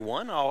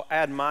one. I'll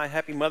add my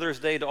happy Mother's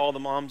Day to all the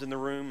moms in the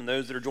room and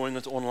those that are joining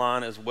us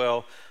online as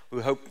well.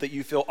 We hope that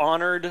you feel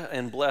honored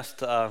and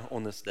blessed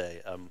on this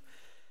day.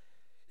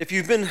 If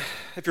you're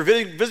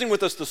visiting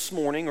with us this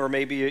morning, or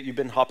maybe you've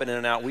been hopping in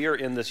and out, we are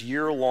in this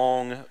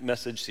year-long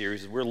message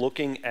series. We're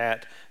looking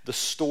at the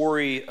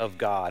story of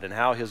God and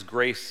how His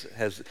grace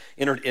has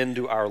entered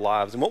into our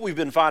lives. And what we've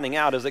been finding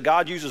out is that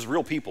God uses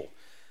real people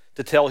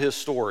to tell His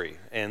story.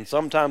 And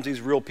sometimes these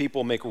real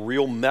people make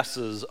real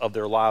messes of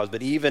their lives.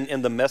 But even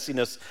in the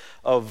messiness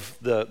of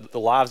the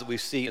lives that we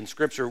see in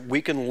Scripture,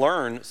 we can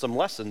learn some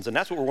lessons. And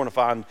that's what we're going to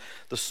find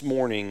this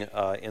morning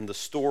in the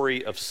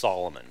story of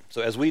Solomon.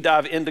 So as we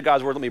dive into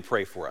God's Word, let me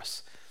pray for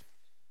us.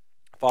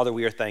 Father,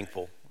 we are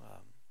thankful.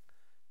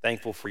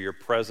 Thankful for your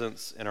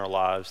presence in our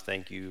lives.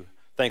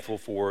 Thankful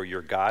for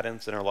your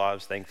guidance in our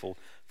lives. Thankful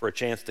for a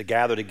chance to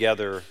gather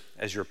together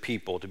as your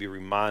people, to be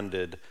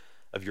reminded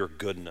of your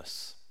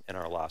goodness in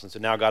our lives. And so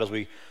now, God, as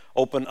we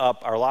open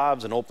up our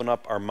lives and open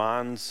up our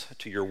minds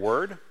to your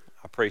word,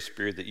 I pray,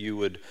 Spirit, that you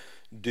would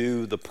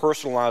do the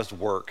personalized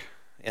work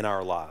in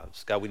our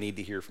lives. God, we need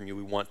to hear from you.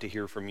 We want to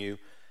hear from you.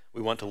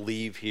 We want to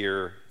leave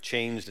here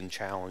changed and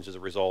challenged as a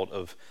result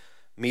of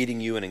meeting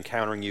you and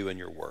encountering you in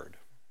your word.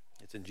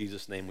 It's in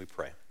Jesus' name we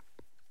pray.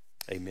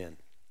 Amen.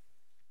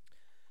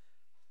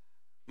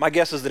 My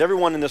guess is that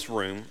everyone in this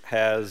room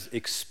has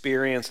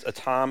experienced a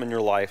time in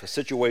your life, a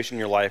situation in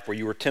your life where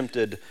you were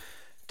tempted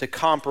to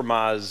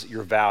compromise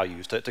your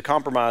values, to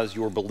compromise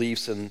your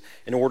beliefs in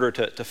order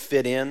to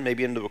fit in,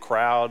 maybe into a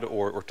crowd,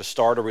 or to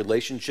start a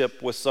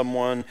relationship with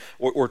someone,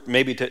 or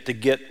maybe to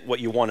get what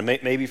you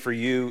wanted. Maybe for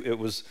you, it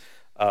was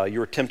you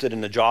were tempted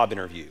in a job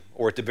interview,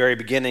 or at the very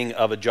beginning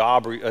of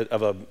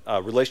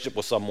a relationship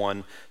with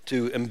someone,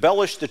 to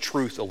embellish the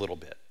truth a little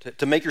bit,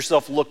 to make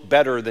yourself look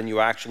better than you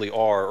actually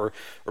are, or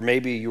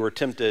maybe you were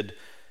tempted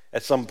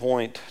at some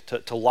point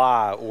to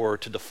lie, or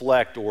to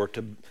deflect, or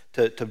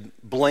to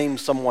blame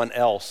someone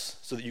else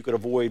so that you could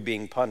avoid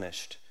being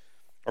punished.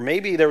 Or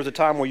maybe there was a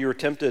time where you were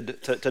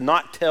tempted to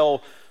not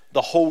tell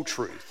the whole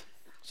truth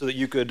so that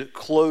you could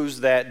close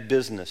that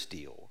business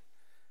deal.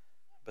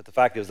 But the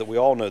fact is that we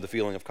all know the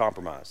feeling of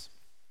compromise.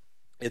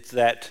 It's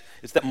that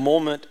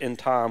moment in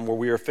time where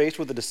we are faced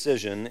with a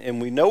decision and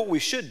we know what we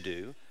should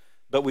do,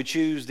 but we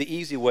choose the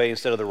easy way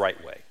instead of the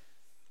right way.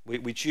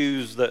 We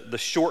choose the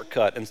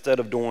shortcut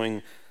instead of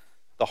doing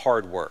the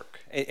hard work.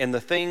 And the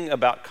thing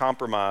about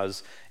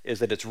compromise is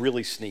that it's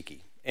really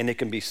sneaky, and it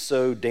can be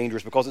so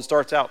dangerous because it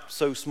starts out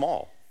so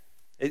small.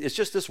 It's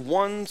just this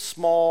one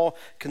small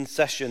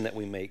concession that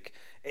we make.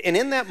 And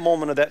in that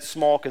moment of that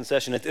small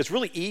concession, it's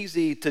really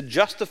easy to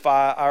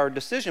justify our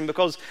decision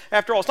because,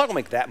 after all, it's not going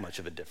to make that much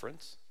of a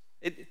difference.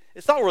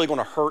 It's not really going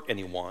to hurt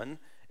anyone.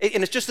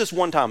 And it's just this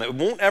one time. It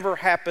won't ever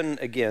happen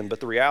again.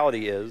 But the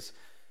reality is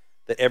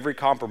that every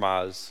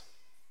compromise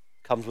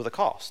comes with a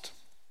cost.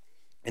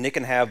 And it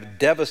can have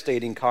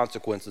devastating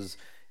consequences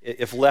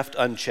if left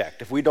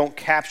unchecked. If we don't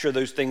capture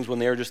those things when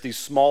they're just these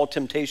small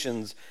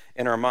temptations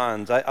in our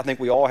minds. I think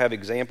we all have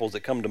examples that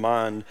come to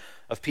mind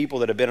of people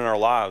that have been in our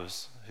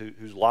lives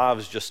whose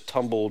lives just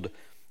tumbled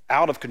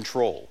out of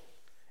control.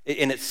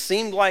 And it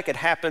seemed like it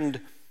happened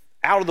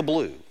out of the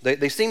blue.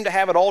 They seemed to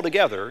have it all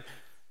together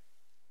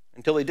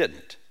until they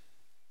didn't.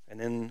 And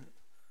then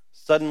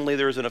suddenly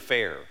there's an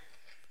affair.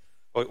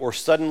 Or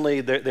suddenly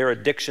their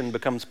addiction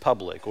becomes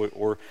public,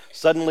 or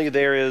suddenly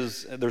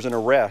there's an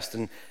arrest.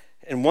 And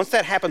once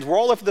that happens, we're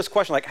all left with this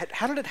question, like,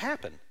 how did it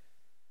happen?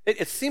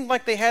 It seemed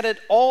like they had it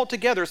all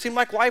together. It seemed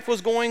like life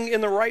was going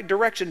in the right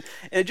direction,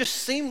 and it just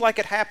seemed like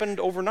it happened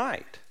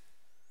overnight.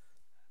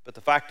 But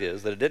the fact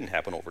is that it didn't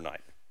happen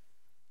overnight.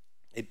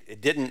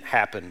 It didn't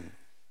happen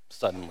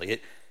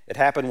suddenly. It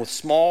happened with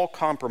small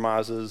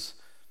compromises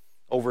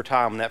over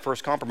time. And that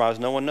first compromise,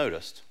 no one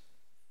noticed,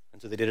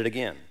 and so they did it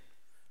again.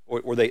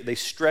 Or they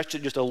stretched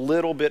it just a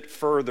little bit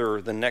further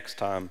the next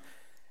time.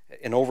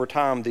 And over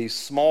time, these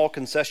small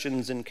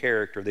concessions in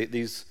character,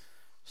 these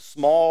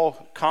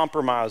small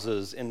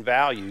compromises in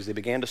values, they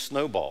began to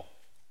snowball.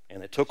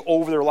 And it took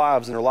over their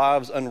lives, and their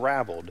lives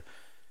unraveled.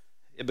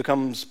 It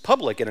becomes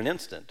public in an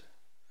instant.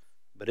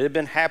 But it had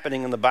been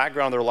happening in the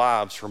background of their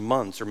lives for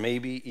months or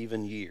maybe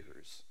even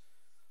years.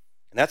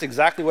 And that's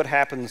exactly what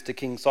happens to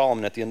King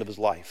Solomon at the end of his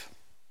life.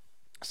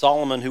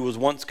 Solomon, who was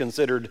once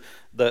considered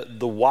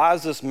the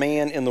wisest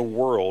man in the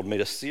world,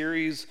 made a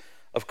series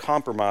of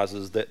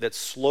compromises that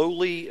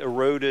slowly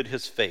eroded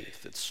his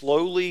faith, that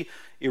slowly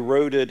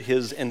eroded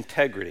his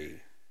integrity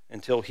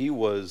until he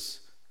was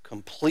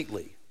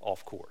completely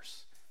off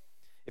course.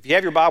 If you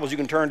have your Bibles, you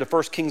can turn to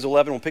 1 Kings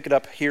 11. We'll pick it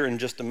up here in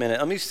just a minute.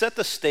 Let me set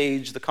the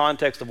stage, the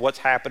context of what's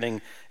happening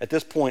at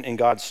this point in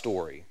God's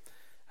story.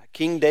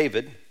 King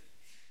David,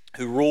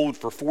 who ruled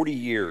for 40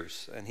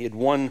 years, and he had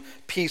won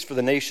peace for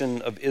the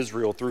nation of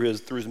Israel through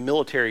his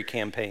military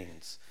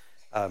campaigns.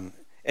 And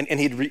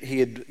he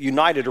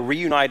had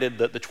reunited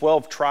the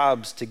 12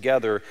 tribes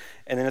together,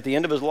 and then at the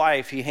end of his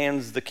life, he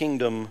hands the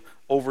kingdom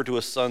over to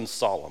his son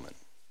Solomon.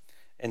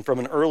 And from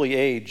an early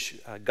age,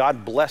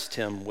 God blessed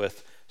him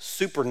with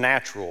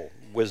supernatural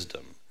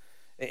wisdom.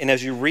 And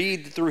as you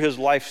read through his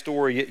life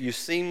story, you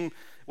seem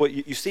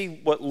you see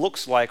what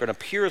looks like and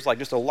appears like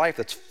just a life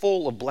that's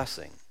full of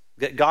blessing.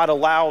 That God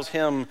allows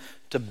him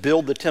to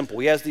build the temple.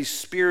 He has these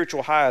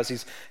spiritual highs. He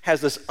has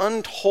this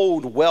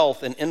untold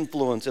wealth and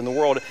influence in the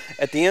world.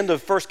 At the end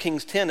of 1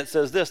 Kings 10, it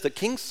says this, that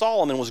King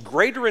Solomon was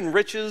greater in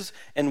riches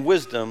and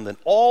wisdom than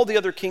all the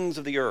other kings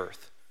of the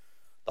earth.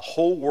 The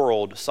whole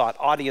world sought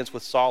audience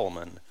with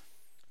Solomon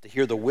to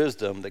hear the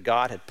wisdom that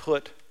God had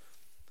put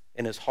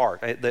in his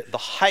heart. The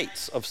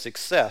heights of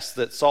success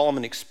that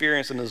Solomon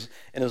experienced in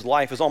his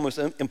life is almost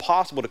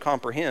impossible to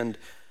comprehend,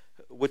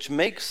 which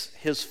makes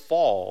his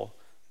fall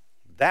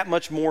that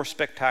much more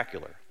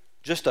spectacular.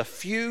 Just a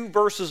few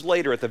verses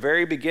later, at the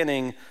very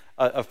beginning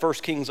of 1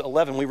 Kings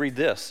 11, we read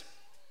this.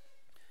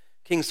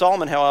 King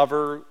Solomon,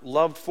 however,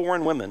 loved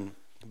foreign women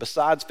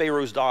besides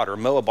Pharaoh's daughter,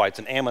 Moabites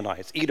and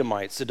Ammonites,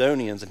 Edomites,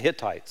 Sidonians, and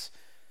Hittites.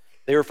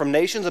 They were from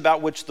nations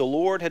about which the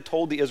Lord had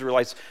told the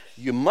Israelites,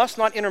 you must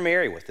not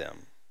intermarry with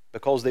them,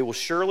 because they will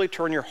surely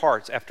turn your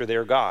hearts after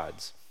their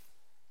gods.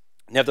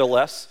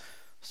 Nevertheless,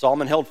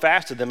 Solomon held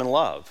fast to them in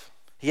love.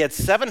 He had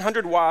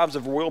 700 wives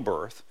of royal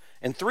birth,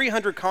 and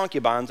 300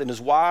 concubines, and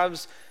his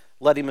wives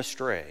led him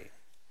astray.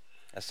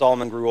 As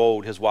Solomon grew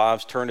old, his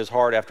wives turned his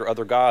heart after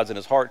other gods, and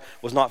his heart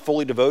was not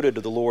fully devoted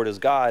to the Lord his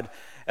God,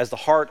 as the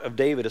heart of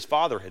David his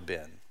father had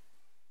been.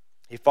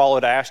 He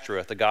followed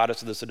Ashtoreth, the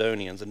goddess of the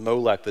Sidonians, and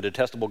Molech, the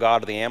detestable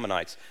god of the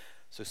Ammonites.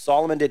 So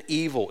Solomon did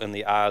evil in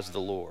the eyes of the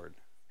Lord.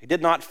 He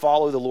did not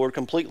follow the Lord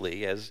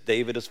completely, as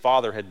David his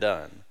father had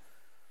done.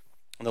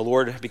 And the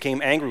Lord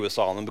became angry with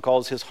Solomon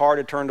because his heart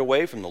had turned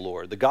away from the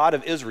Lord, the God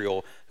of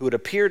Israel, who had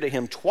appeared to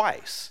him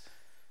twice.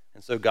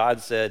 And so God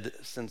said,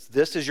 since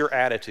this is your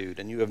attitude,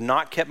 and you have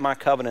not kept my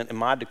covenant and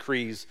my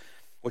decrees,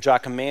 which I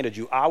commanded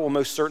you, I will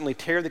most certainly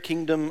tear the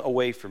kingdom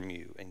away from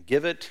you and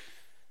give it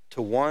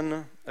to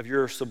one of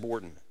your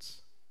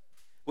subordinates.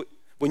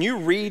 When you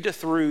read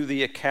through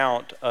the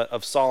account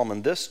of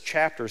Solomon, this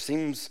chapter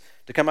seems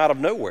to come out of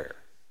nowhere.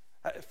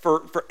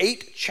 For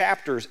 8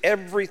 chapters,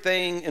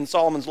 everything in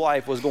Solomon's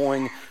life was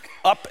going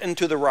up and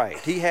to the right.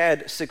 He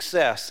had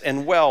success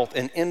and wealth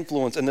and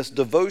influence and this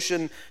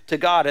devotion to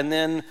God. And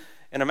then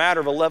in a matter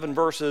of 11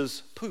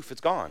 verses, poof, it's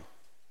gone.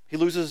 He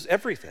loses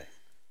everything.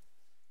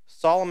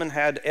 Solomon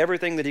had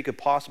everything that he could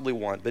possibly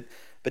want. But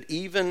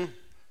even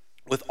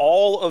with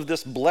all of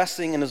this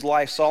blessing in his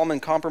life, Solomon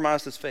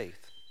compromised his faith.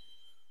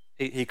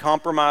 He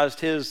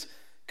compromised his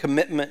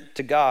commitment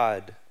to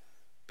God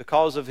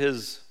because of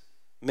his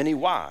many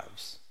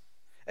wives.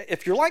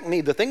 If you're like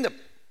me, the thing that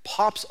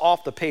pops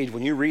off the page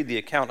when you read the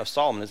account of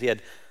Solomon is he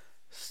had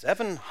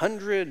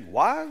 700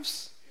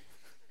 wives?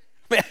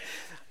 Man,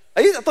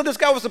 I thought this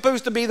guy was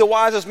supposed to be the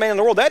wisest man in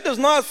the world. That does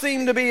not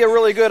seem to be a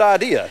really good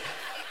idea.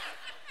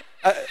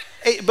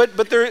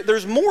 But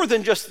there's more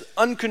than just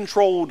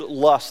uncontrolled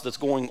lust that's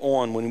going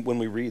on when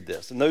we read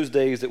this. In those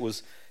days, it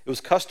was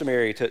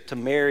customary to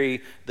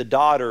marry the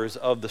daughters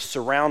of the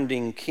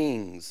surrounding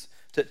kings,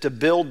 to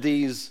build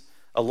these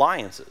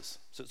alliances.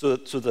 So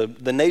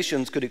the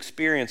nations could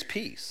experience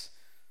peace.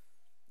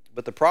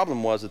 But the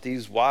problem was that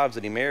these wives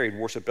that he married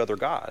worshiped other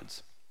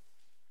gods.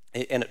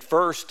 And at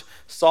first,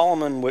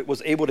 Solomon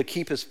was able to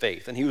keep his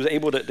faith, and he was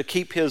able to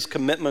keep his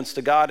commitments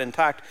to God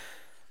intact.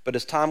 But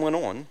as time went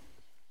on,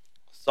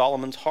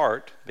 Solomon's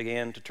heart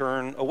began to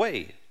turn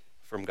away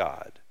from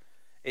God.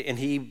 And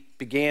he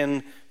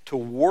began to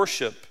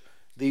worship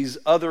these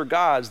other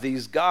gods,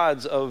 these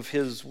gods of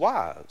his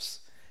wives.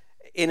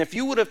 And if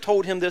you would have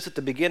told him this at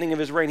the beginning of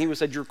his reign, he would have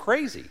said, you're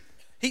crazy.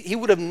 He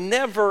would have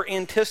never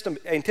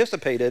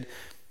anticipated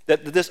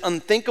that this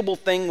unthinkable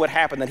thing would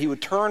happen, that he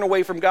would turn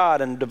away from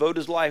God and devote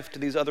his life to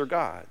these other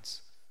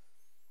gods.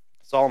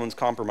 Solomon's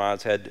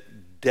compromise had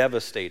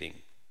devastating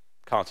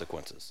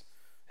consequences.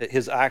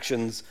 His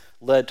actions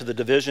led to the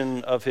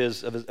division of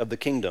the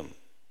kingdom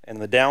and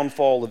the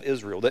downfall of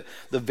Israel. That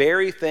the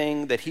very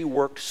thing that he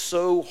worked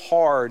so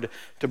hard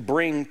to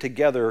bring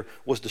together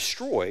was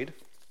destroyed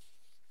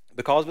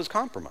because of his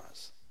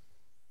compromise.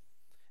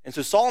 And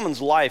so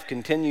Solomon's life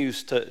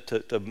continues to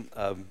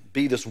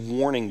be this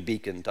warning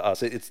beacon to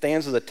us. It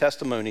stands as a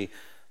testimony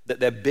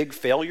that big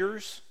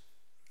failures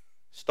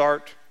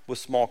start with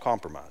small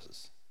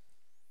compromises.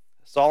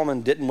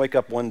 Solomon didn't wake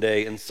up one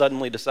day and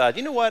suddenly decide,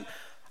 you know what,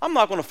 I'm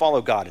not going to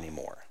follow God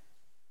anymore.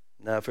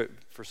 No,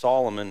 for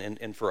Solomon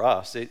and for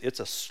us, it's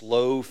a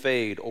slow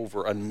fade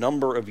over a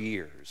number of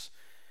years.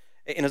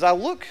 And as I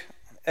look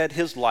at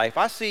his life,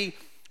 I see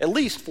at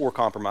least 4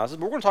 compromises,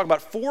 but we're going to talk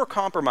about 4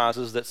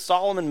 compromises that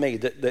Solomon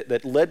made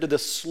that led to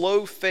this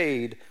slow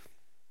fade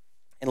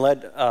and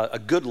let a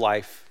good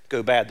life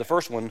go bad. The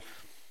first one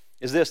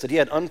is this, that he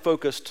had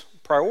unfocused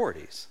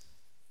priorities.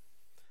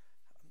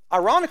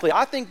 Ironically,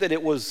 I think that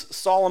it was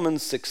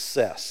Solomon's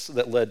success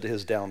that led to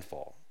his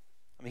downfall.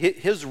 I mean,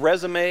 his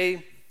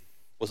resume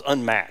was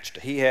unmatched.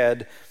 He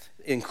had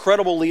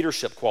incredible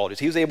leadership qualities.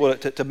 He was able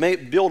to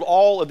build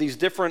all of these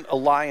different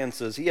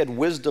alliances. He had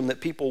wisdom that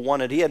people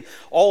wanted. He had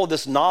all of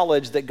this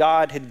knowledge that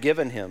God had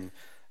given him.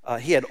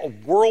 He had a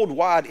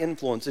worldwide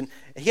influence, and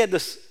he had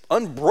this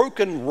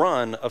unbroken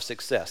run of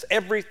success.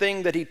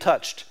 Everything that he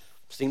touched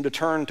seemed to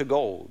turn to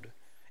gold.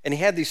 And he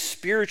had these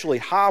spiritually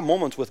high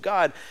moments with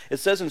God. It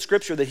says in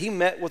Scripture that he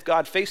met with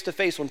God face to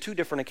face on 2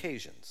 different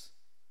occasions.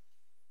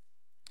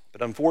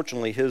 But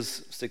unfortunately,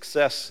 his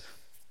success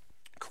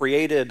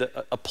created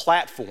a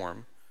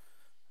platform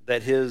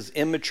that his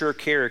immature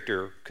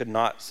character could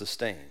not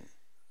sustain.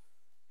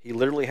 He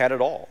literally had it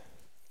all.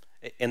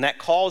 And that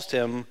caused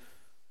him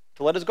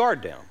to let his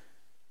guard down.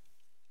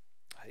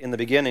 In the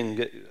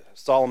beginning,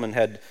 Solomon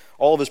had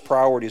all of his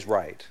priorities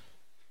right.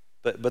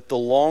 But the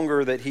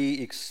longer that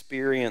he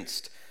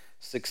experienced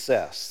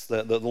success,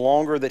 the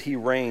longer that he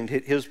reigned,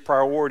 his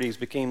priorities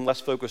became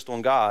less focused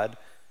on God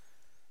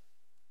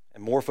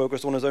and more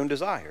focused on his own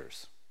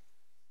desires.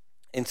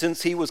 And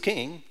since he was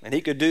king and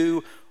he could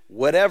do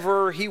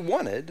whatever he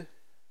wanted,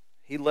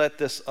 he let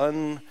this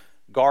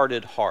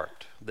unguarded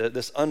heart,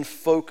 this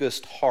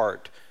unfocused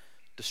heart,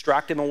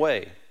 distract him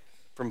away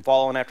from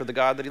following after the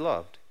God that he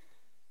loved.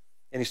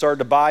 And he started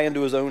to buy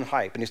into his own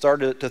hype, and he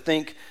started to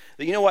think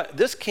that, you know what,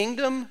 this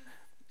kingdom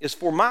is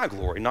for my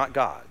glory, not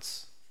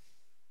God's.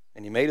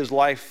 And he made his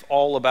life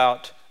all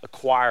about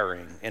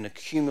acquiring and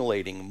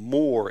accumulating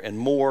more and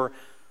more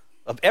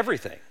of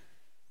everything.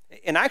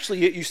 And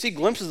actually, you see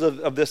glimpses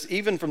of this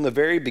even from the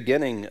very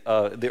beginning,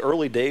 the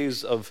early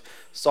days of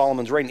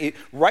Solomon's reign.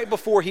 Right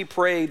before he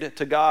prayed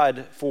to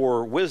God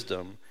for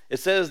wisdom, it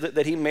says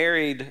that he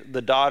married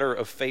the daughter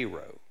of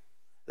Pharaoh.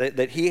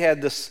 That he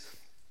had this,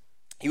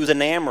 he was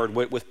enamored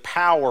with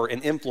power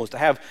and influence, to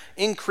have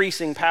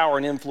increasing power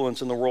and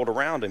influence in the world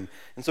around him.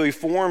 And so he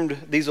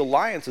formed these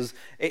alliances,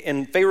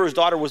 and Pharaoh's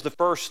daughter was the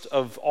first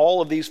of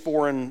all of these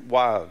foreign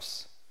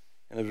wives.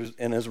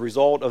 And as a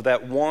result of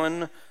that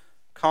one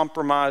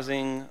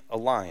compromising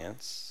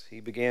alliance,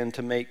 he began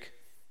to make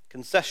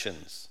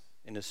concessions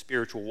in his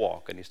spiritual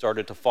walk, and he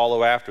started to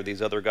follow after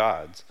these other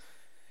gods.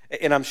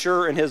 And I'm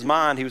sure in his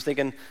mind he was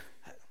thinking,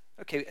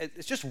 okay,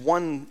 it's just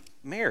one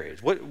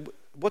marriage.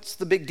 What's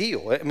the big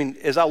deal? I mean,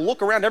 as I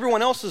look around,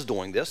 everyone else is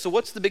doing this, so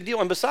what's the big deal?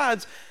 And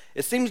besides,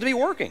 it seems to be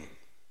working.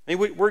 I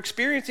mean, we're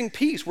experiencing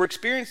peace. We're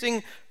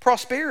experiencing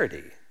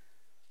prosperity.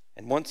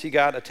 And once he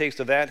got a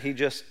taste of that, he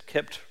just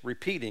kept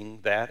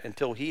repeating that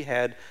until he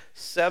had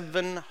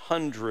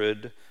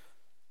 700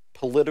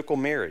 political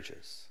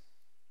marriages.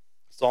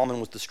 Solomon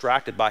was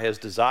distracted by his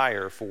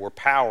desire for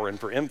power and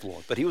for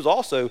influence, but he was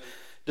also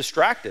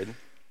distracted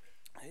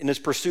in his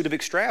pursuit of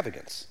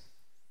extravagance.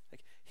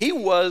 He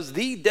was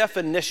the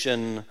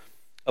definition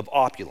of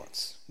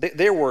opulence.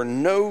 There were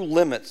no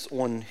limits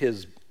on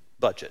his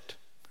budget.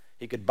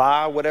 He could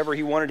buy whatever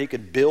he wanted. He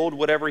could build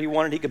whatever he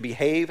wanted. He could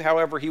behave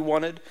however he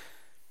wanted.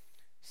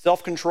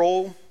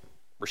 Self-control,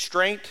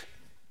 restraint,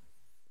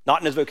 not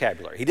in his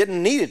vocabulary. He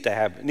didn't need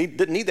that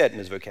in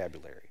his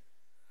vocabulary.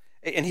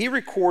 And he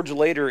records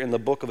later in the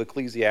book of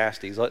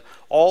Ecclesiastes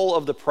all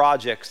of the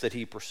projects that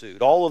he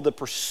pursued, all of the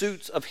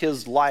pursuits of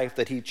his life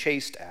that he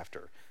chased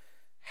after.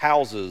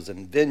 Houses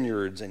and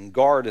vineyards and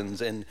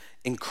gardens and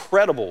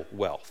incredible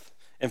wealth.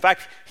 In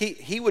fact,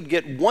 he would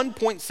get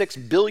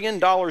 $1.6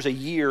 billion a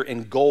year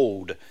in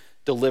gold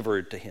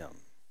delivered to him.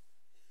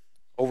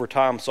 Over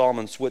time,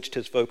 Solomon switched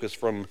his focus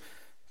from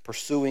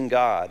pursuing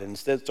God and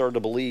instead started to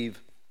believe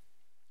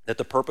that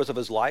the purpose of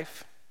his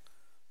life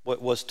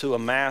was to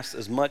amass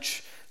as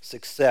much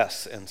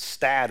success and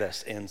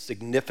status and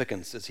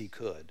significance as he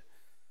could.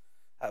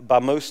 By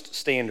most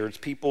standards,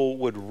 people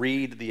would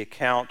read the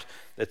account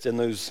that's in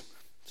those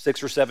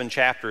 6 or 7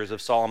 chapters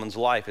of Solomon's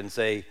life and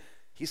say,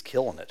 he's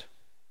killing it.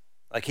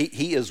 Like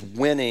he is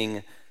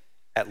winning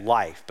at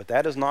life. But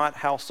that is not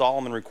how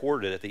Solomon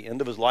recorded it at the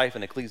end of his life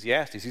in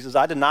Ecclesiastes. He says,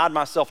 I denied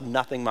myself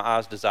nothing my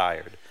eyes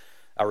desired.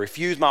 I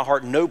refused my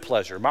heart no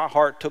pleasure. My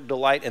heart took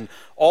delight in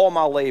all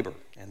my labor,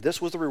 and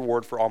this was the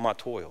reward for all my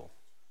toil.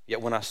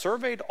 Yet when I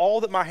surveyed all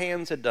that my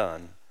hands had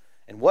done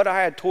and what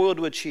I had toiled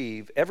to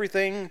achieve,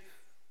 everything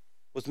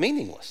was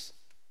meaningless.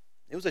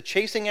 It was a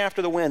chasing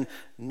after the wind.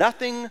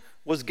 Nothing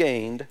was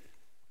gained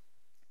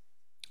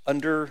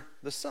under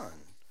the sun.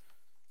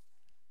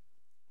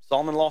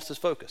 Solomon lost his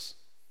focus.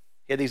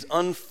 He had these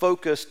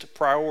unfocused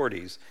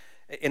priorities.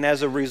 And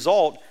as a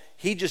result,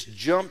 he just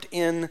jumped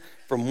in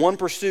from one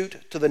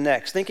pursuit to the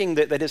next, thinking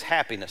that his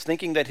happiness,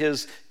 thinking that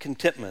his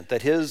contentment,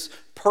 that his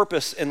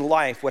purpose in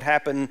life would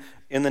happen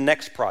in the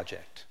next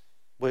project,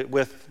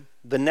 with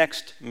the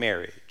next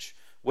marriage,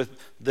 with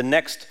the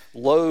next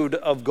load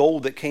of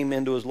gold that came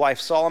into his life.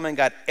 Solomon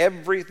got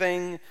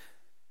everything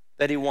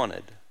that he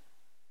wanted,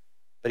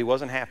 but he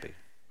wasn't happy.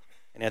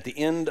 And at the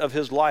end of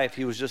his life,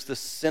 he was just this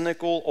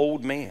cynical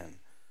old man.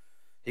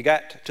 He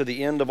got to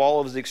the end of all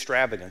of his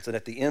extravagance and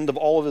at the end of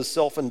all of his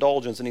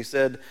self-indulgence, and he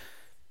said,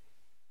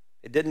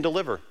 it didn't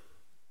deliver.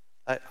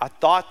 I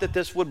thought that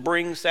this would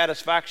bring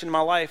satisfaction in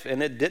my life,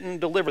 and it didn't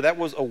deliver. That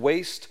was a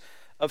waste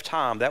of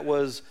time. That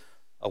was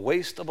a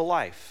waste of a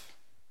life.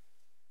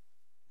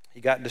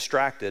 He got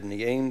distracted, and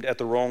he aimed at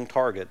the wrong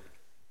target.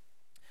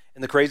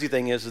 And the crazy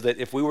thing is that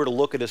if we were to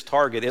look at his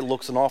target, it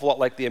looks an awful lot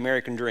like the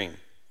American dream.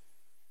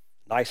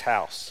 Nice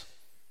house,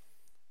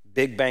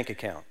 big bank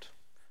account,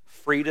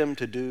 freedom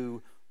to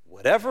do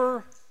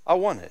whatever I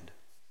wanted.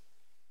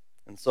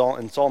 And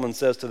Solomon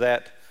says to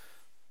that,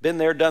 been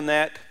there, done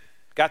that,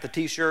 got the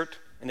t-shirt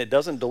and it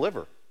doesn't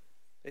deliver.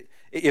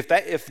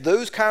 If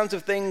those kinds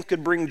of things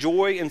could bring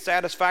joy and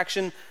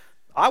satisfaction,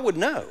 I would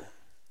know.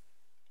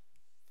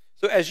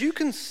 So as you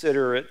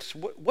consider it,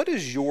 what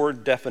is your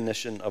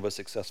definition of a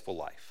successful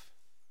life?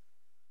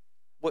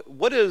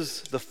 What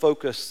is the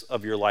focus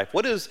of your life?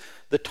 What is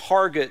the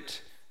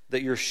target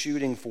that you're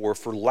shooting for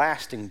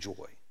lasting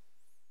joy,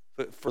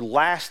 for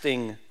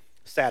lasting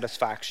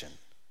satisfaction?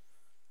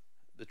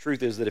 The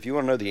truth is that if you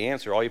want to know the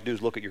answer, all you have to do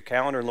is look at your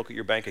calendar and look at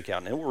your bank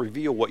account, and it will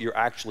reveal what you're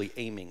actually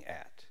aiming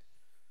at.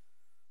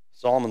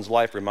 Solomon's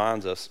life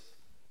reminds us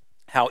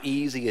how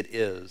easy it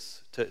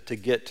is to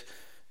get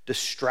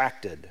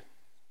distracted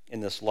in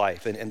this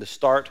life and to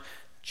start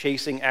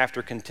chasing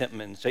after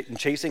contentment and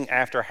chasing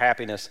after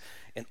happiness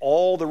and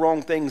all the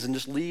wrong things and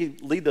just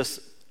lead this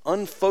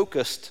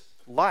unfocused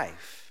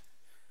life.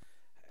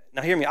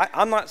 Now hear me,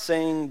 I'm not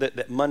saying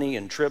that money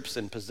and trips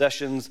and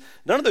possessions,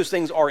 none of those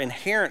things are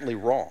inherently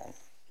wrong.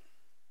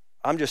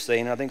 I'm just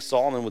saying, I think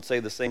Solomon would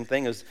say the same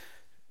thing, is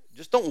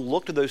just don't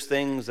look to those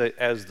things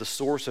as the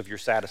source of your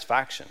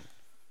satisfaction.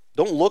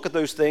 Don't look at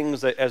those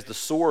things as the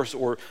source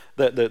or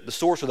the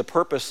source or the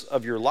purpose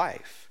of your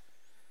life.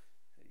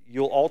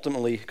 You'll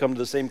ultimately come to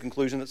the same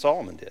conclusion that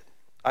Solomon did.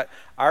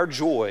 Our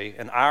joy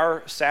and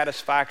our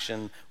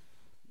satisfaction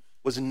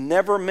was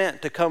never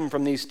meant to come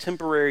from these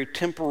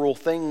temporal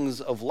things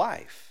of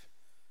life.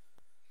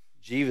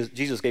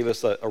 Jesus gave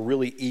us a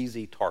really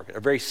easy target, a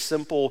very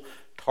simple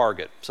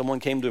target. Someone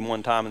came to him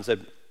one time and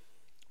said,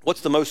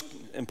 "What's the most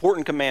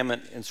important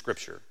commandment in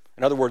Scripture?"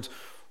 In other words,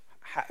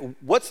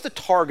 what's the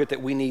target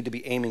that we need to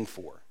be aiming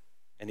for?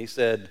 And he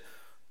said,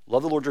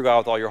 "Love the Lord your God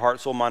with all your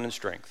heart, soul, mind, and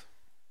strength,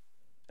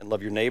 and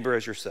love your neighbor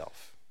as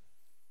yourself."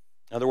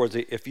 In other words,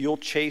 if you'll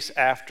chase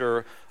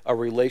after a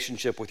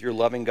relationship with your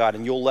loving God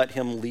and you'll let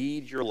him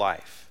lead your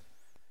life,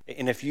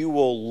 and if you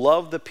will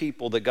love the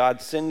people that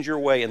God sends your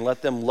way and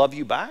let them love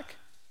you back,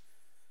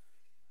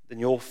 then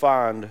you'll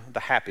find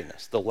the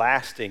happiness, the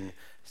lasting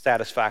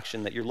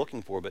satisfaction that you're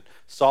looking for. But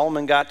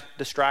Solomon got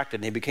distracted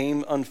and he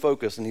became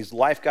unfocused, and his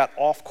life got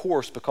off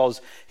course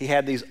because he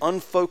had these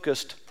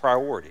unfocused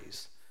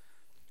priorities.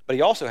 But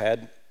he also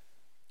had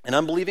an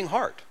unbelieving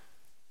heart.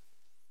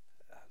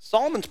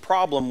 Solomon's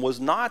problem was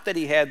not that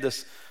he had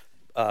this,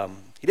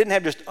 he didn't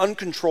have just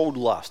uncontrolled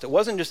lust. It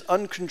wasn't just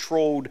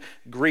uncontrolled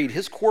greed.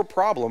 His core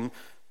problem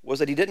was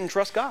that he didn't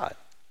trust God.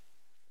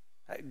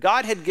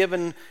 God had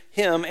given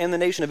him and the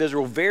nation of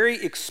Israel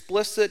very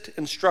explicit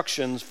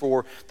instructions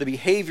for the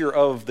behavior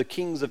of the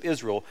kings of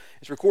Israel.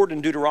 It's recorded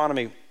in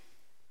Deuteronomy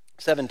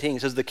 17.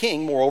 It says, "The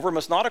king, moreover,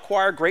 must not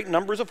acquire great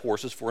numbers of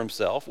horses for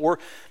himself or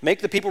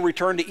make the people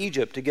return to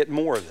Egypt to get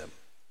more of them.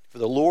 For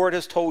the Lord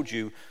has told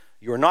you,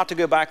 you are not to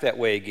go back that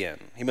way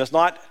again. He must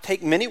not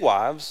take many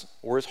wives,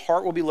 or his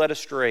heart will be led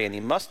astray, and he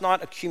must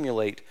not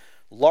accumulate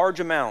large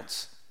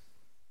amounts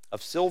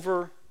of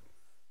silver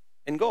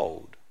and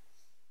gold."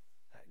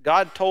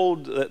 God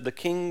told the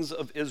kings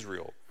of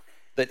Israel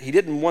that he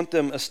didn't want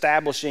them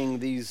establishing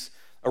these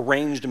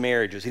arranged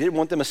marriages. He didn't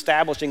want them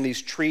establishing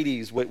these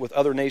treaties with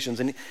other nations.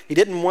 And he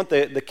didn't want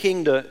the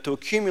king to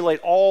accumulate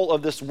all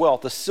of this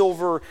wealth, the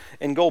silver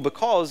and gold,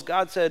 because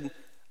God said,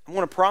 "I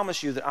want to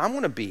promise you that I'm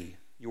going to be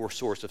your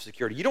source of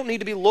security. You don't need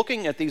to be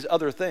looking at these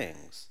other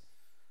things."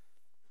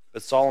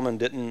 But Solomon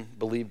didn't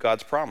believe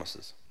God's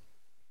promises.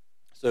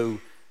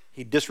 So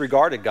he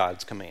disregarded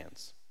God's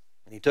commands,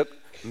 and he took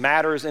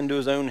matters into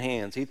his own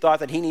hands. He thought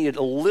that he needed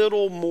a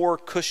little more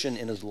cushion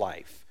in his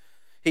life.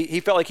 He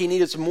felt like he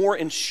needed some more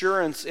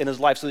insurance in his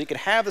life so that he could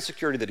have the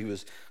security that he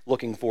was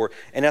looking for.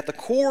 And at the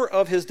core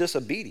of his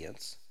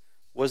disobedience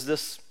was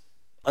this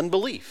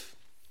unbelief.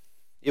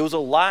 It was a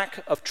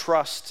lack of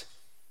trust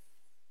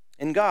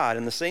in God,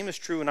 and the same is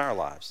true in our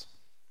lives.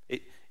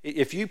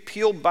 If you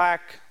peel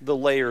back the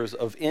layers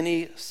of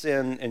any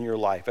sin in your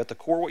life, at the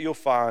core what you'll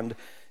find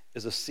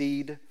is a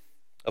seed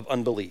of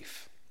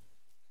unbelief.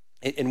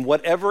 In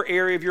whatever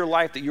area of your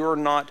life that you're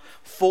not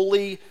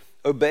fully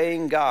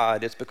obeying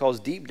God, it's because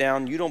deep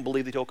down you don't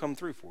believe that he'll come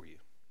through for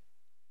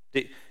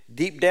you.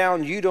 Deep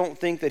down you don't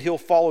think that he'll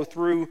follow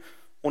through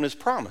on his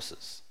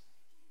promises.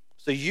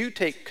 So you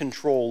take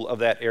control of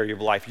that area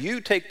of life.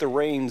 You take the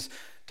reins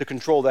to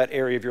control that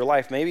area of your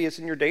life. Maybe it's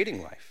in your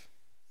dating life.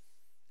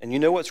 And you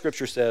know what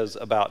Scripture says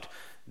about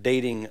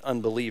dating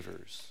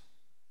unbelievers.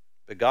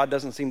 But God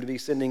doesn't seem to be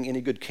sending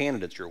any good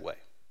candidates your way.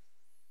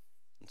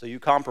 And so you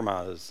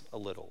compromise a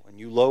little, and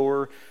you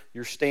lower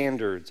your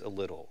standards a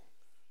little.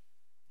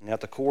 And at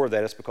the core of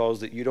that, it's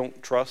because that you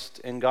don't trust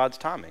in God's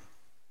timing.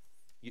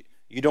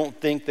 You don't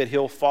think that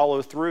he'll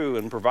follow through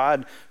and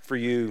provide for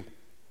you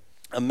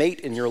a mate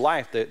in your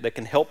life that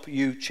can help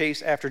you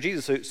chase after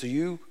Jesus. So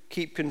you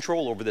keep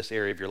control over this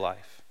area of your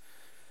life.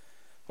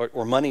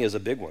 Or money is a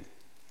big one.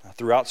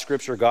 Throughout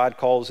Scripture, God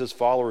calls his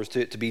followers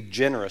to be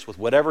generous with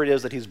whatever it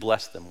is that he's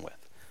blessed them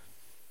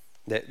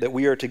with. That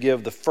we are to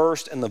give the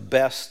first and the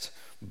best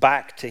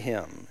back to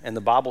him. And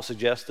the Bible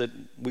suggests that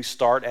we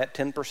start at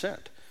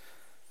 10%.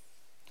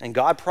 And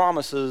God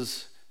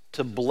promises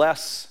to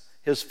bless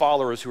his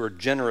followers who are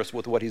generous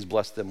with what he's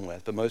blessed them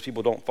with. But most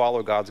people don't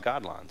follow God's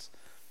guidelines.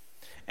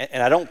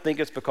 And I don't think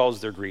it's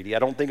because they're greedy. I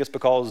don't think it's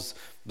because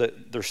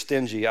they're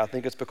stingy. I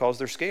think it's because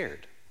they're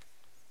scared.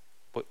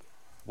 But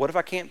what if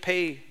I can't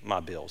pay my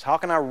bills? How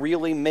can I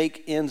really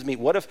make ends meet?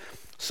 What if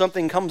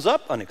something comes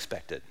up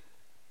unexpected?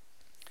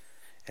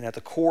 And at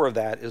the core of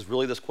that is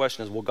really this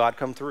question is, will God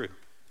come through?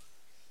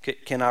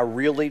 Can I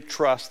really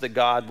trust that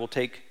God will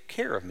take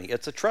care of me?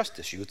 It's a trust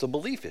issue. It's a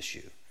belief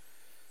issue.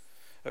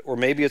 Or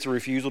maybe it's a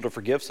refusal to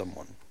forgive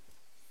someone.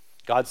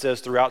 God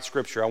says throughout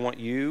Scripture, I want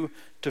you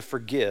to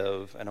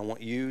forgive and I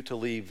want you to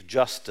leave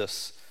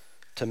justice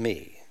to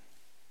me.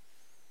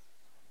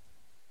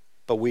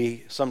 But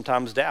we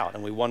sometimes doubt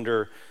and we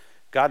wonder,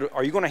 God,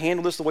 are you going to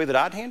handle this the way that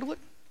I'd handle it?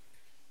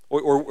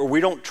 Or we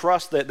don't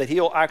trust that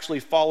he'll actually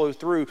follow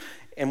through,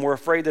 and we're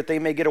afraid that they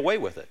may get away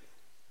with it.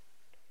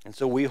 And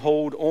so we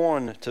hold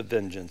on to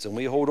vengeance, and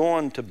we hold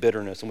on to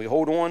bitterness, and we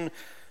hold on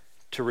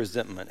to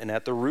resentment. And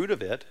at the root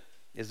of it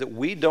is that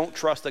we don't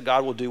trust that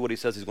God will do what he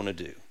says he's going to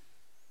do.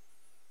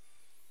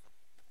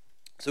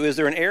 So is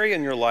there an area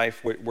in your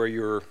life where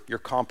you're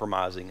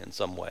compromising in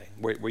some way,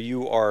 where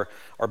you are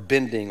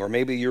bending, or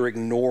maybe you're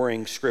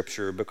ignoring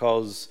Scripture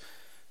because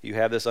you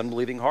have this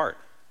unbelieving heart?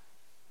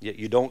 Yet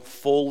you don't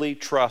fully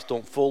trust,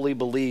 don't fully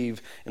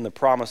believe in the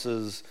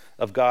promises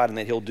of God and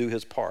that he'll do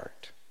his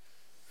part.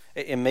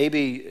 And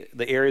maybe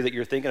the area that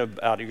you're thinking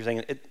about, you're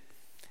saying,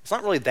 it's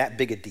not really that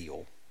big a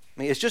deal.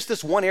 I mean, it's just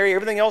this one area.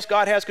 Everything else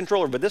God has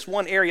control over, but this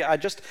one area,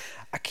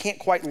 I can't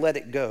quite let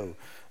it go.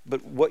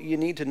 But what you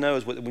need to know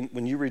is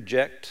when you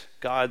reject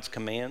God's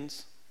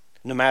commands,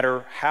 no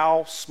matter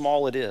how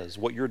small it is,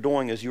 what you're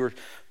doing is you're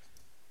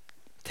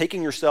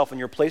taking yourself and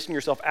you're placing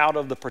yourself out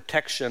of the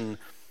protection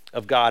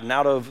of God and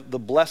out of the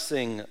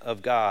blessing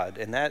of God,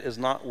 and that is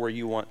not where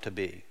you want to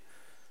be.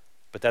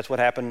 But that's what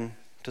happened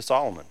to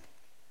Solomon.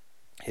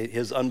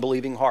 His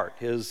unbelieving heart,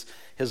 his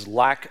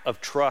lack of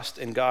trust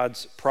in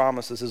God's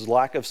promises, his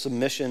lack of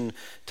submission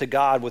to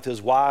God with his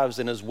wives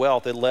and his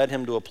wealth, it led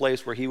him to a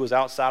place where he was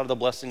outside of the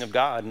blessing of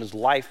God, and his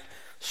life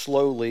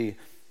slowly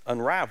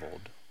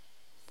unraveled.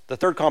 The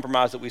third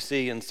compromise that we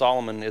see in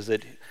Solomon is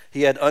that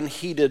he had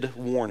unheeded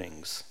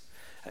warnings.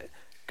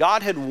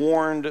 God had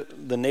warned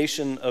the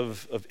nation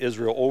of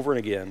Israel over and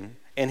again,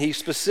 and he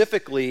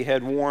specifically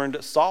had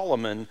warned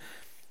Solomon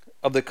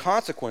of the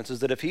consequences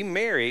that if he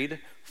married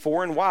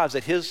foreign wives,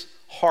 that his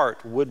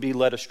heart would be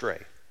led astray.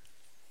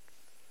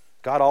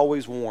 God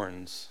always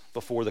warns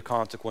before the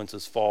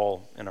consequences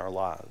fall in our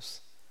lives.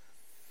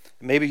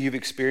 Maybe you've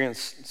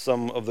experienced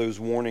some of those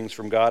warnings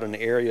from God in an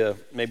area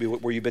maybe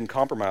where you've been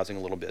compromising a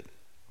little bit.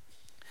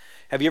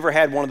 Have you ever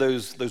had one of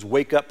those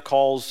wake-up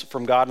calls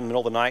from God in the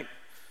middle of the night?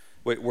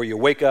 Where you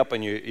wake up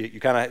and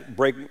you kind of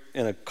break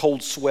in a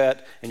cold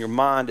sweat and your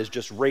mind is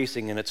just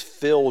racing and it's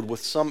filled with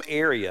some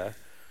area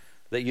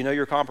that you know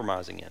you're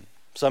compromising in,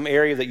 some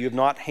area that you have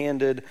not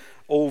handed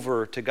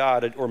over to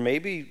God, or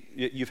maybe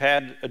you've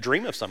had a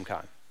dream of some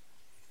kind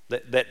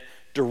that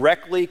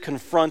directly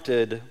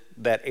confronted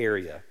that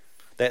area,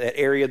 that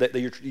area that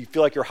you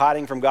feel like you're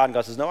hiding from God, and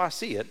God says, no, I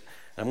see it,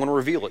 and I'm going to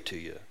reveal it to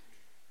you.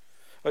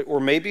 Or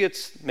maybe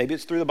it's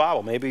through the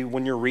Bible. Maybe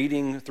when you're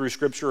reading through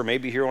Scripture, or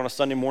maybe here on a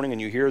Sunday morning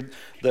and you hear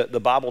the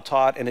Bible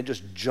taught and it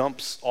just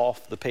jumps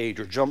off the page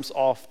or jumps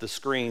off the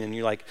screen, and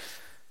you're like,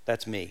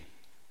 that's me.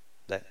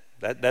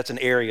 That's an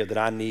area that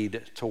I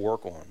need to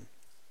work on.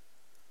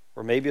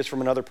 Or maybe it's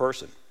from another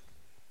person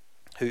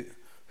who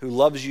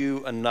loves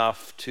you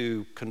enough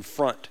to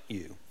confront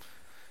you.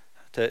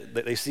 That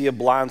they see a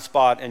blind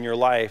spot in your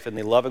life and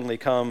they lovingly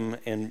come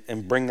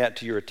and bring that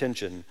to your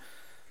attention.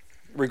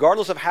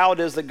 Regardless of how it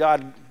is that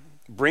God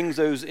brings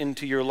those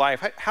into your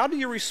life, how do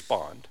you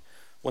respond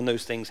when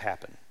those things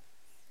happen?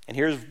 And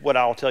here's what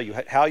I'll tell you.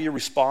 How you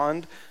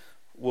respond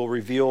will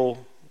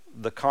reveal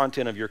the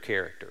content of your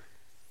character.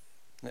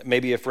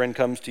 Maybe a friend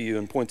comes to you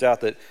and points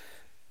out that,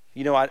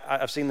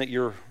 I've seen that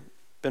you've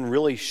been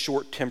really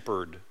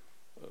short-tempered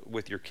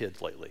with your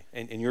kids lately,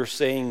 and you're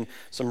saying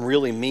some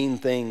really mean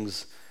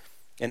things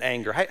in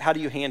anger. How do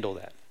you handle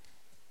that?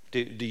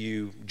 Do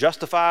you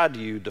justify? Do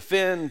you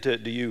defend?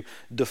 Do you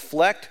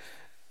deflect?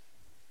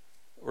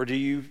 Or do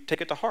you take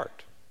it to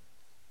heart?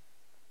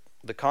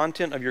 The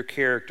content of your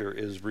character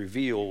is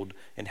revealed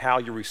in how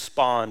you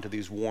respond to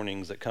these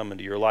warnings that come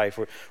into your life.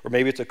 Or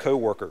maybe it's a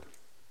coworker.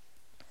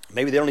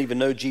 Maybe they don't even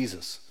know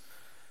Jesus.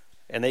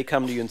 And they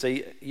come to you and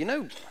say,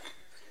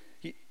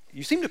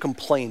 you seem to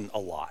complain a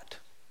lot.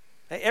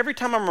 Every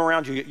time I'm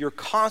around you, you're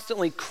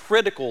constantly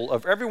critical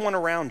of everyone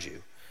around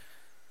you.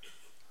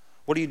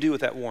 What do you do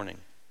with that warning?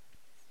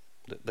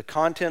 The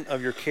content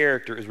of your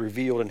character is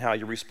revealed in how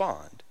you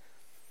respond.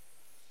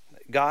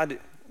 God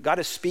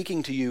is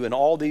speaking to you in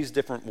all these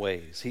different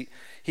ways.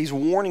 He's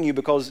warning you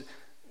because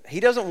he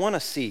doesn't want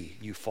to see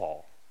you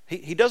fall.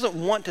 He doesn't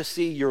want to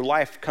see your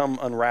life come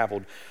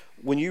unraveled.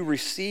 When you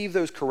receive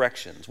those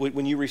corrections,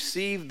 when you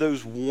receive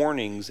those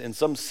warnings in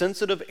some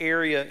sensitive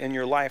area in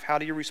your life, how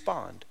do you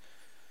respond?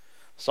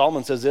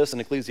 Solomon says this in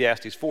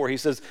Ecclesiastes 4. He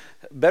says,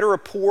 better a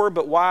poor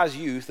but wise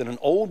youth than an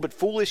old but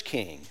foolish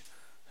king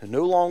who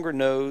no longer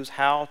knows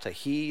how to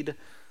heed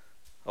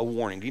a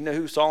warning. Do you know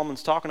who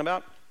Solomon's talking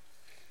about?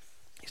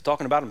 He's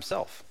talking about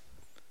himself.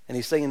 And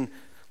he's saying,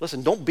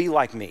 listen, don't be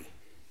like me.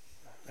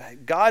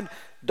 God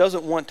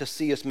doesn't want to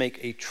see us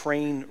make a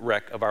train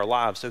wreck of our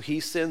lives. So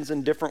he sends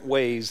in different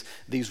ways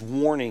these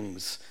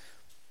warnings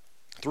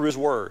through his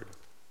word,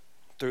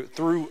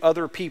 through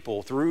other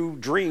people, through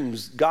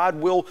dreams. God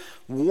will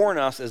warn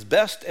us as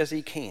best as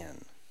he can.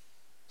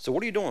 So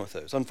what are you doing with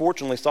those?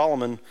 Unfortunately,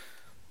 Solomon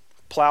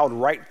plowed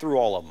right through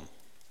all of them.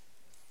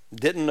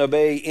 Didn't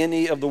obey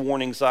any of the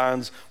warning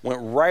signs, went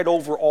right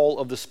over all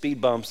of the speed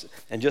bumps,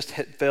 and just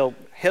fell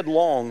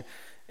headlong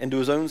into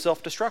his own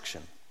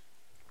self-destruction.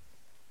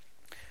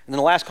 And then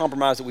the last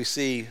compromise that we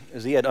see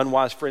is he had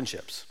unwise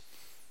friendships.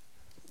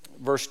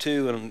 Verse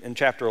 2 in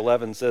chapter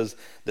 11 says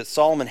that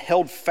Solomon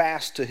held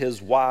fast to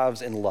his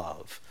wives in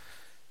love.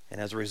 And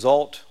as a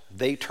result,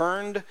 they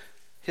turned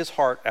his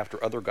heart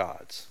after other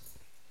gods.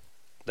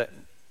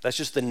 That's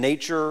just the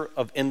nature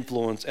of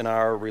influence in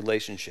our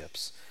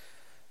relationships.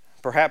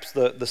 Perhaps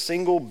the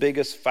single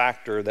biggest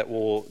factor that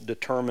will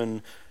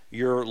determine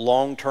your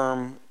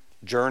long-term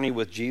journey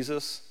with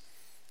Jesus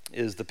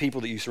is the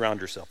people that you surround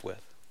yourself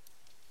with.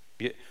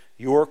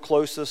 Your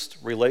closest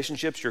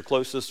relationships, your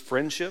closest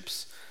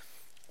friendships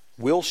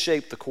will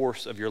shape the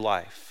course of your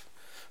life.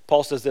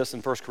 Paul says this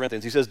in 1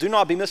 Corinthians. He says, do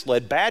not be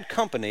misled. Bad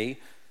company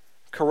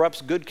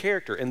corrupts good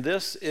character. And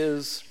this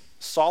is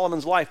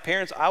Solomon's life.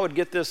 Parents, I would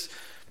get this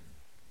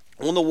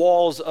on the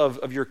walls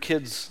of your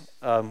kids'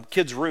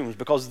 rooms,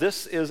 because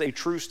this is a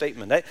true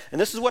statement. And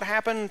this is what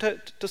happened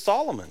to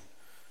Solomon.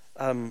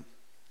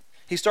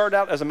 He started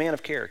out as a man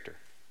of character.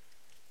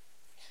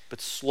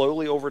 But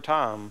slowly over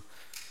time,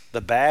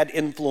 the bad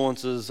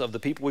influences of the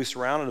people he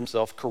surrounded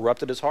himself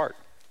corrupted his heart.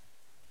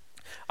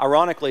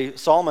 Ironically,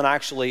 Solomon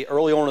actually,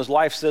 early on in his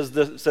life, says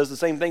the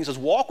same thing. He says,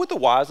 walk with the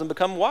wise and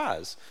become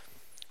wise,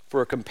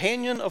 for a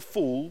companion of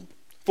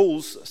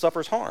fools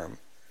suffers harm.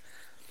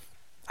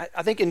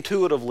 I think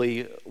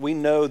intuitively, we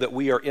know that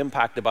we are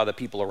impacted by the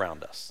people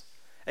around us.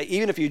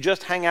 Even if you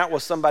just hang out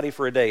with somebody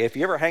for a day, if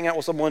you ever hang out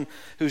with someone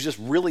who's just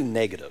really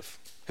negative,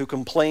 who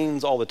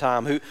complains all the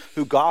time,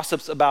 who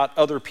gossips about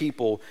other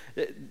people,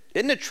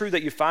 isn't it true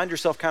that you find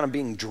yourself kind of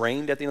being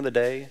drained at the end of the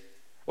day?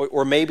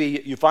 Or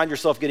maybe you find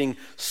yourself getting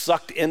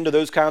sucked into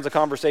those kinds of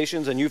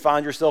conversations and you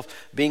find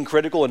yourself being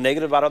critical and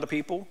negative about other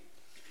people?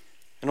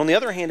 And on the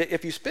other hand,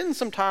 if you spend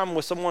some time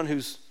with someone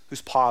who's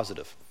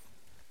positive,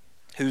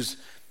 who's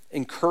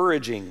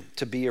encouraging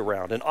to be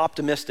around and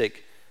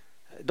optimistic,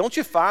 don't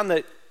you find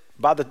that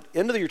by the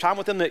end of your time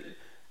with them that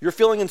you're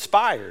feeling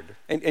inspired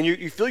and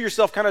you feel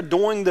yourself kind of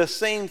doing the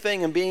same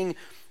thing and being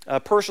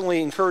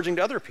personally encouraging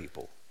to other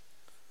people?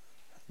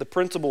 The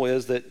principle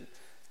is that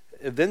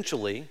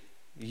eventually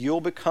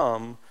you'll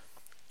become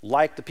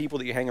like the people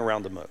that you hang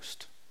around the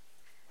most.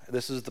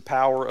 This is the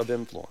power of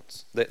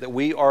influence, that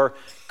we are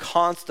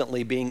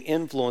constantly being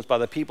influenced by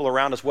the people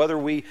around us, whether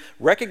we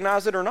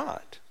recognize it or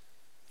not.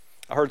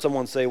 I heard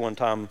someone say one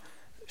time,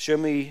 show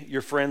me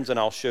your friends and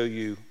I'll show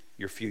you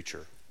your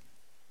future.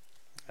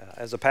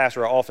 As a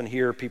pastor, I often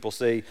hear people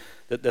say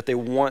that they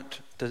want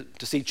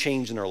to see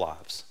change in their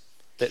lives,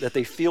 that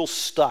they feel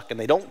stuck and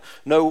they don't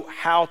know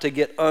how to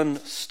get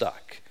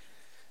unstuck.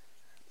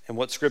 And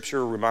what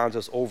Scripture reminds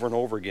us over and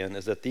over again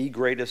is that the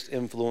greatest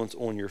influence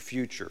on your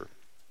future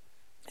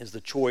is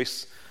the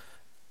choice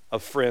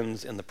of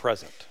friends in the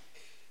present.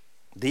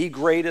 The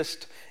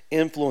greatest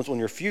influence on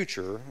your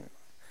future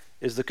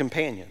is the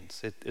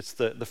companions. It's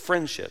the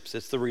friendships.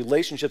 It's the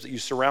relationships that you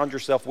surround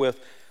yourself with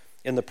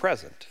in the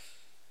present.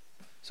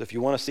 So if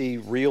you want to see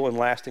real and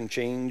lasting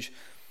change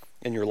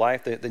in your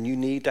life, then you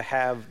need to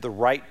have the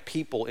right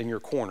people in your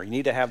corner. You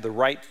need to have the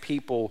right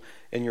people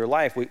in your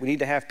life. We need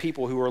to have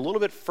people who are a little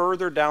bit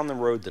further down the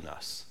road than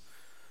us,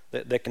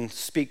 that can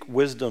speak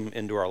wisdom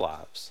into our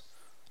lives,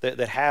 that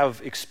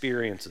have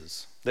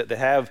experiences, that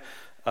have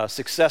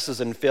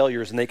successes and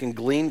failures, and they can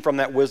glean from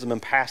that wisdom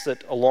and pass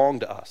it along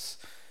to us.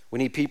 We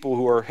need people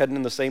who are heading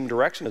in the same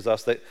direction as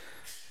us that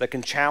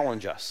can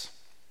challenge us,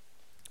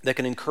 that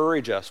can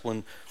encourage us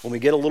when we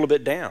get a little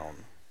bit down.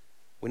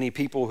 We need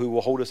people who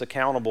will hold us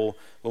accountable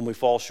when we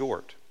fall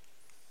short.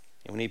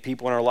 And we need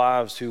people in our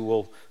lives who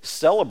will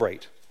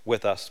celebrate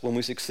with us when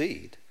we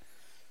succeed.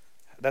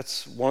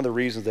 That's one of the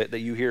reasons that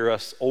you hear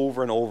us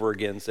over and over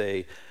again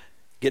say,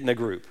 get in a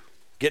group,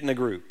 get in a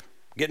group,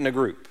 get in a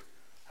group.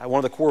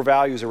 One of the core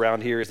values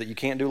around here is that you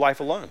can't do life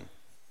alone.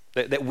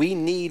 That we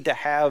need to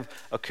have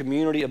a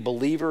community of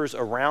believers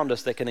around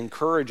us that can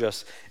encourage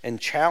us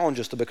and challenge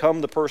us to become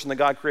the person that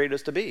God created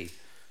us to be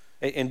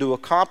and to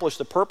accomplish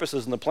the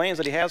purposes and the plans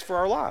that he has for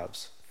our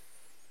lives.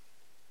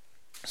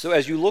 So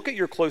as you look at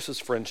your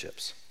closest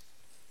friendships,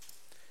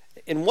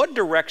 in what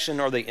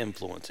direction are they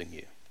influencing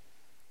you?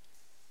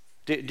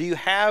 Do you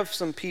have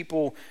some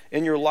people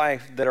in your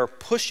life that are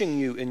pushing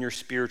you in your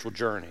spiritual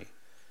journey?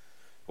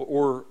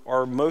 Or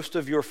are most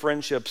of your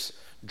friendships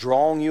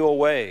drawing you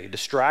away,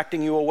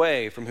 distracting you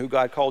away from who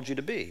God called you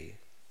to be?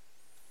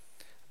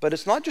 But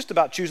it's not just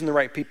about choosing the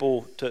right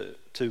people to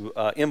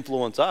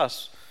influence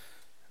us.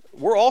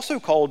 We're also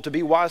called to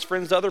be wise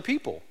friends to other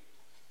people.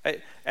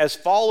 As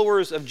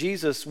followers of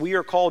Jesus, we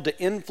are called to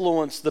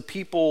influence the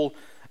people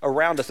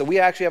around us, that we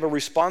actually have a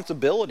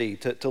responsibility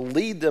to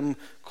lead them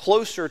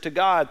closer to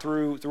God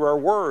through our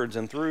words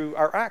and through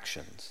our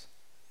actions.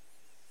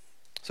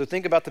 So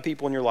think about the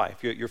people in your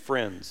life, your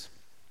friends,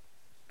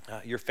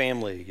 your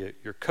family,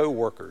 your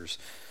co-workers,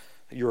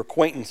 your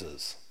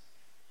acquaintances.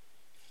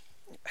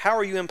 How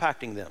are you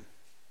impacting them?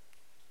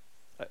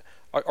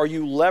 Are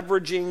you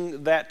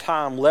leveraging that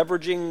time,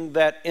 leveraging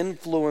that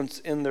influence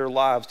in their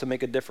lives to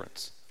make a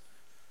difference,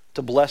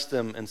 to bless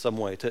them in some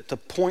way, to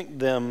point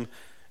them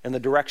in the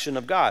direction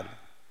of God?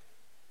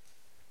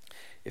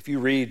 If you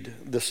read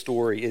this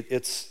story,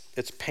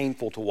 it's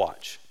painful to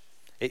watch.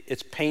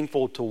 It's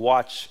painful to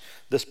watch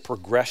this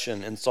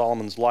progression in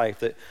Solomon's life,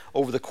 that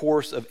over the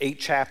course of 8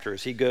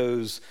 chapters, he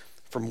goes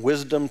from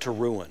wisdom to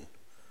ruin.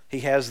 He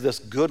has this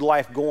good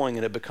life going,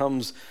 and it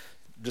becomes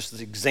just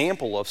this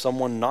example of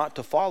someone not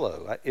to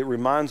follow. It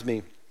reminds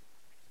me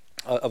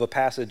of a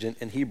passage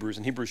in Hebrews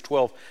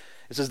 12.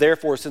 It says,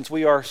 "Therefore, since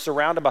we are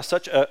surrounded by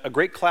such a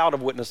great cloud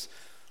of witness,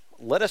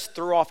 let us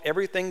throw off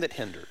everything that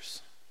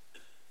hinders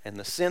and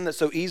the sin that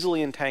so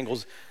easily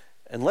entangles,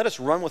 and let us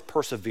run with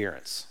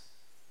perseverance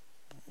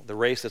the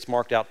race that's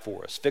marked out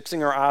for us,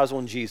 fixing our eyes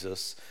on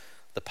Jesus,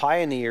 the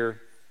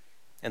pioneer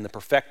and the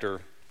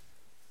perfecter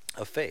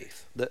of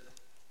faith."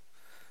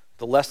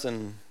 The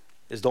lesson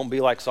is, don't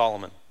be like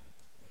Solomon.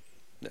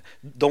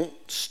 Don't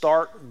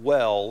start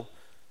well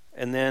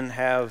and then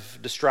have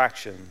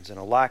distractions and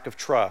a lack of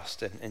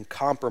trust and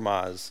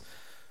compromise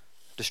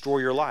destroy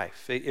your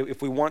life.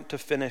 If we want to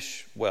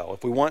finish well,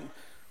 if we want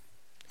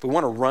to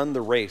run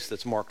the race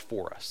that's marked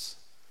for us,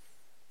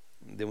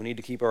 then we need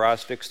to keep our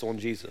eyes fixed on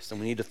Jesus, and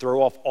we need to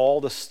throw off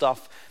all the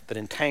stuff that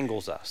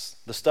entangles us,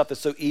 the stuff that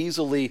so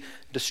easily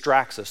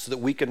distracts us, so that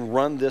we can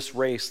run this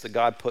race that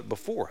God put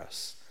before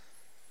us.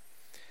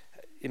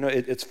 You know,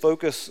 it's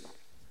focus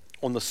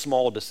on the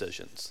small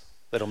decisions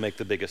that'll make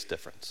the biggest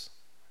difference.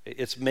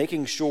 It's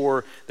making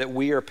sure that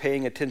we are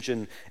paying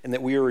attention and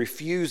that we are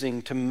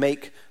refusing to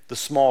make the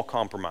small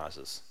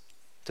compromises,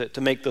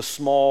 to make the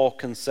small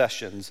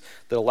concessions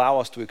that allow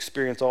us to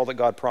experience all that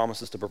God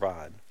promises to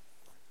provide.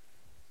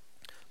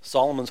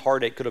 Solomon's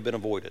heartache could have been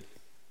avoided.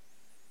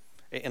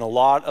 And a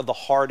lot of the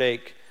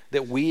heartache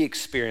that we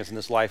experience in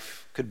this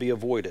life could be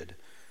avoided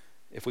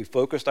if we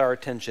focused our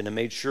attention and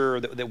made sure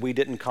that we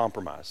didn't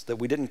compromise, that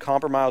we didn't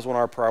compromise on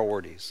our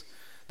priorities,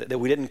 that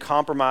we didn't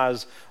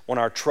compromise on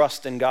our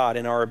trust in God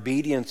and our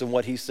obedience in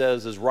what he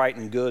says is right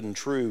and good and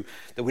true,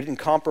 that we didn't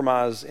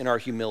compromise in our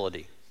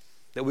humility,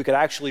 that we could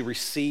actually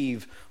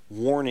receive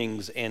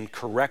warnings and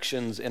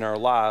corrections in our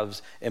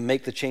lives and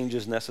make the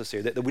changes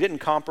necessary, that we didn't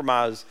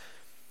compromise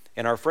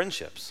in our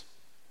friendships,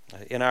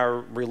 in our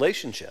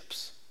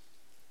relationships.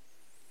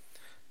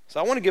 So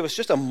I want to give us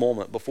just a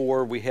moment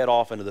before we head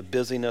off into the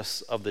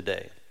busyness of the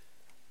day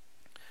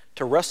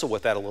to wrestle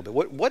with that a little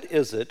bit. What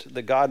is it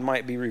that God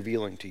might be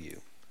revealing to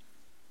you?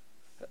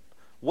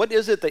 What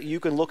is it that you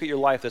can look at your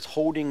life that's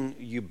holding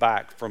you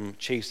back from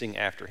chasing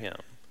after him?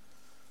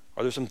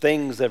 Are there some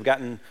things that have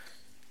gotten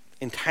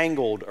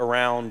entangled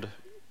around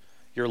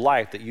your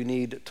life that you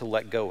need to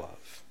let go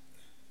of?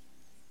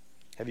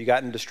 Have you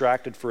gotten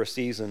distracted for a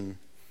season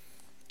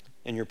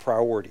in your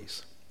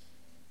priorities?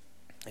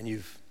 And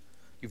you've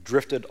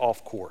drifted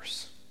off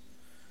course.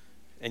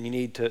 And you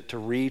need to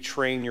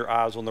retrain your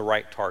eyes on the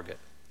right target.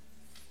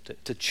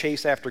 To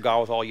chase after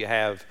God with all you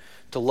have.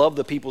 To love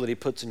the people that he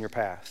puts in your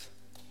path.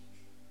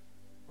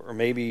 Or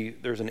maybe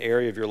there's an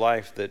area of your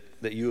life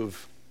that you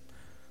have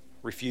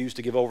refused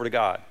to give over to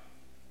God.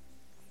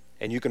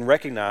 And you can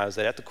recognize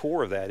that at the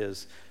core of that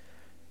is,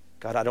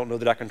 God, I don't know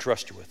that I can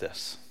trust you with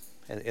this.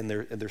 And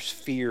there's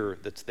fear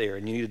that's there.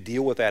 And you need to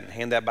deal with that and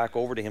hand that back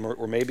over to him.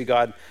 Or maybe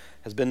God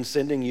has been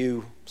sending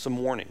you some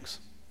warnings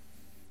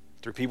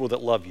through people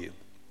that love you.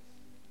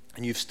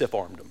 And you've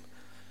stiff-armed them.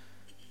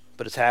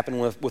 But it's happened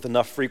with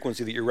enough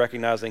frequency that you're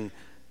recognizing,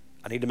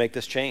 I need to make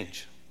this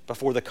change.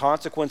 Before the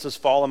consequences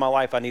fall in my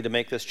life, I need to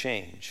make this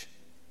change.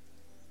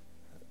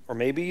 Or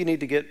maybe you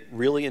need to get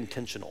really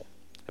intentional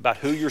about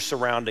who you're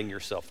surrounding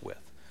yourself with.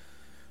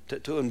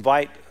 To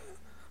invite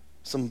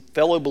some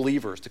fellow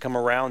believers to come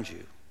around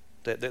you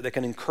that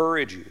can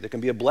encourage you, that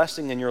can be a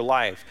blessing in your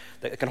life,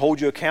 that can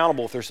hold you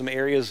accountable if there's some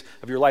areas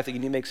of your life that you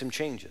need to make some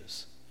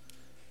changes.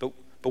 But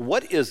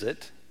what is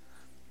it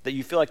that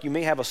you feel like you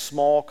may have a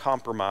small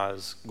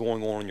compromise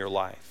going on in your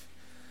life?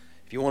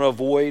 If you want to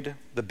avoid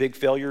the big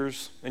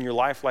failures in your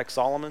life like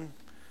Solomon,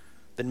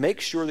 then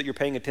make sure that you're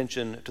paying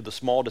attention to the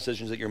small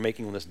decisions that you're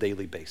making on this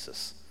daily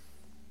basis.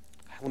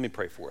 Let me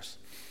pray for us.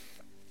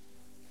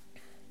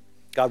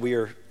 God, we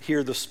are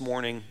here this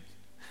morning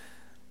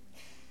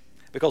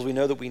because we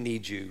know that we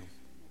need you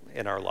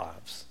in our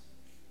lives.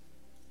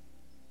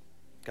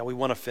 God, we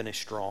want to finish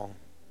strong.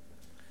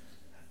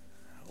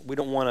 We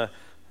don't want to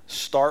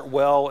start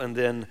well and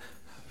then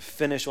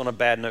finish on a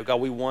bad note.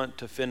 God, we want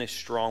to finish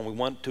strong. We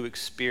want to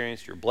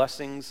experience your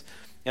blessings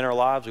in our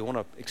lives. We want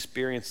to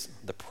experience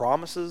the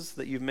promises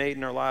that you've made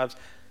in our lives.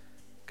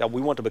 God,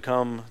 we want to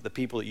become the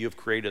people that you have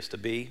created us to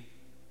be,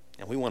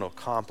 and we want to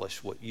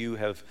accomplish what you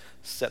have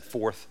set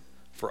forth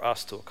for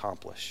us to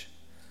accomplish.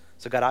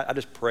 So God, I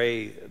just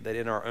pray that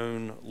in our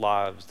own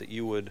lives that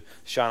you would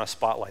shine a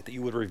spotlight, that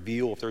you would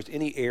reveal if there's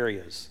any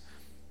areas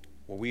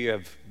where we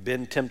have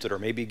been tempted or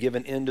maybe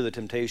given into the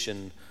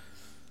temptation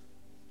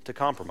to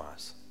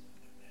compromise.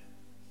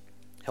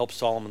 Help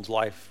Solomon's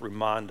life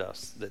remind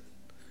us that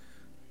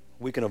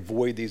we can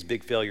avoid these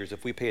big failures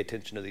if we pay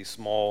attention to these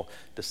small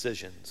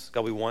decisions.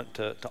 God, we want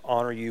to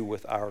honor you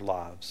with our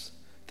lives.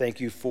 Thank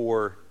you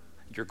for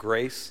your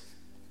grace.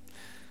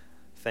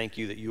 Thank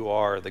you that you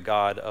are the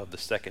God of the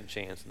second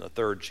chance and the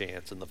third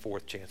chance and the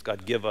fourth chance.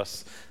 God, give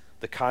us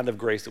the kind of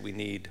grace that we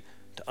need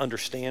to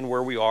understand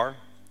where we are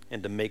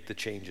and to make the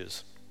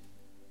changes.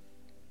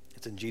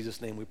 It's in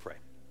Jesus' name we pray.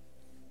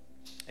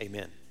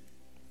 Amen.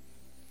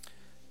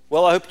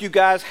 Well, I hope you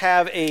guys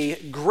have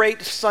a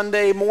great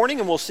Sunday morning,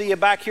 and we'll see you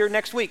back here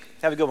next week.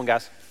 Have a good one,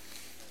 guys.